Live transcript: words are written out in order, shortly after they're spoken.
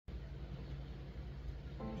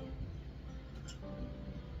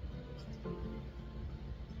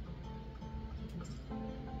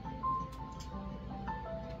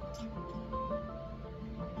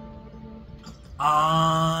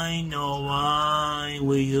I know I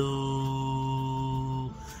will.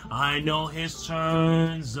 I know his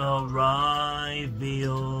turns arrival.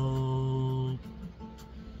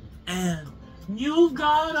 And you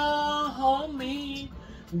gotta hold me.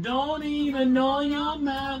 Don't even know your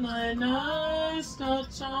man when I start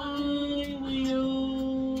time with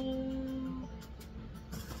you.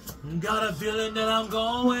 Got a feeling that I'm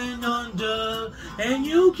going under, and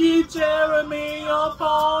you keep tearing me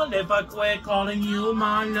apart. If I quit calling you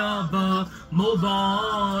my lover, move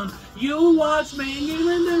on. You watch me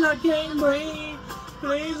even till I can't breathe.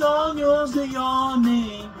 Please don't use the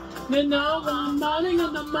yawning. Then now I'm falling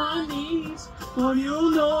under my knees, for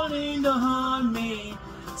you don't need to hurt me.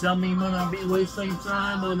 Tell me when I be wasting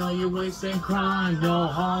time, or are you wasting crime? No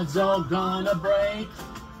hearts are gonna break.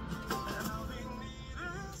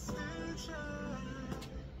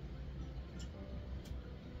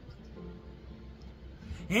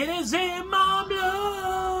 It is in my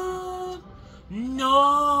blood. No.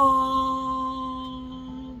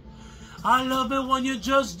 I love it when you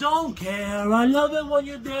just don't care. I love it when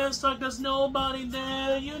you dance like there's nobody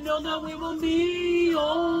there. You know that we will be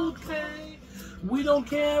okay. We don't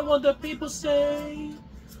care what the people say.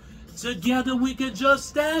 Together we could just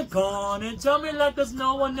stack on and tell me like there's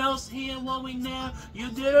no one else here when we near. You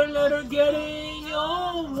didn't let her get in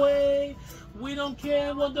your way. We don't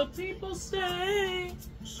care what the people say.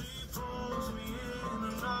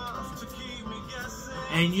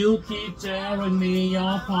 And you keep tearing me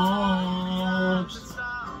apart.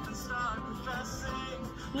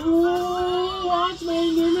 Ooh, watch me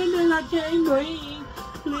even till I can't breathe.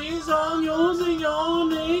 Please don't use the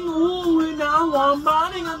yawning. Ooh, now I'm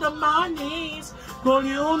burning under my knees. But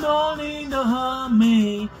you don't need to hurt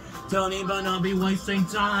me. Don't even I'll be wasting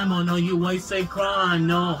time. Or no, you wasting crime.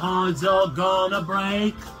 No hearts are gonna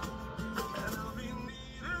break.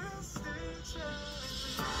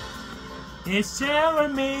 It's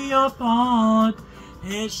tearing me apart,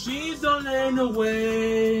 and she's running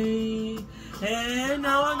away. And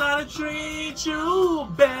now I gotta treat you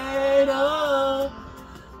better.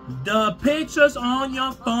 The pictures on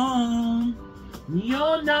your phone,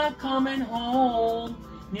 you're not coming home.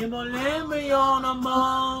 You will leave me on a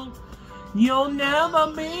mug. You'll never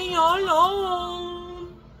be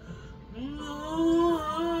alone.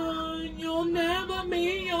 No, you'll never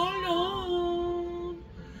be alone.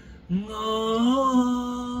 No,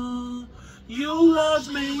 you lost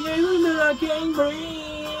me even though I can't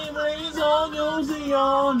breathe. Please don't use the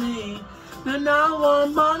yawning. And now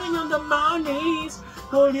I'm burning under my knees.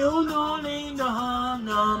 But you don't need to harm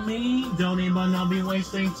on me. Don't even I'll be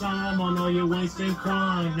wasting time. I know you're wasting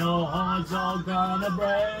crime. No hearts are gonna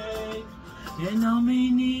break. And I'll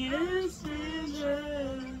be needing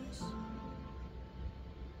decisions.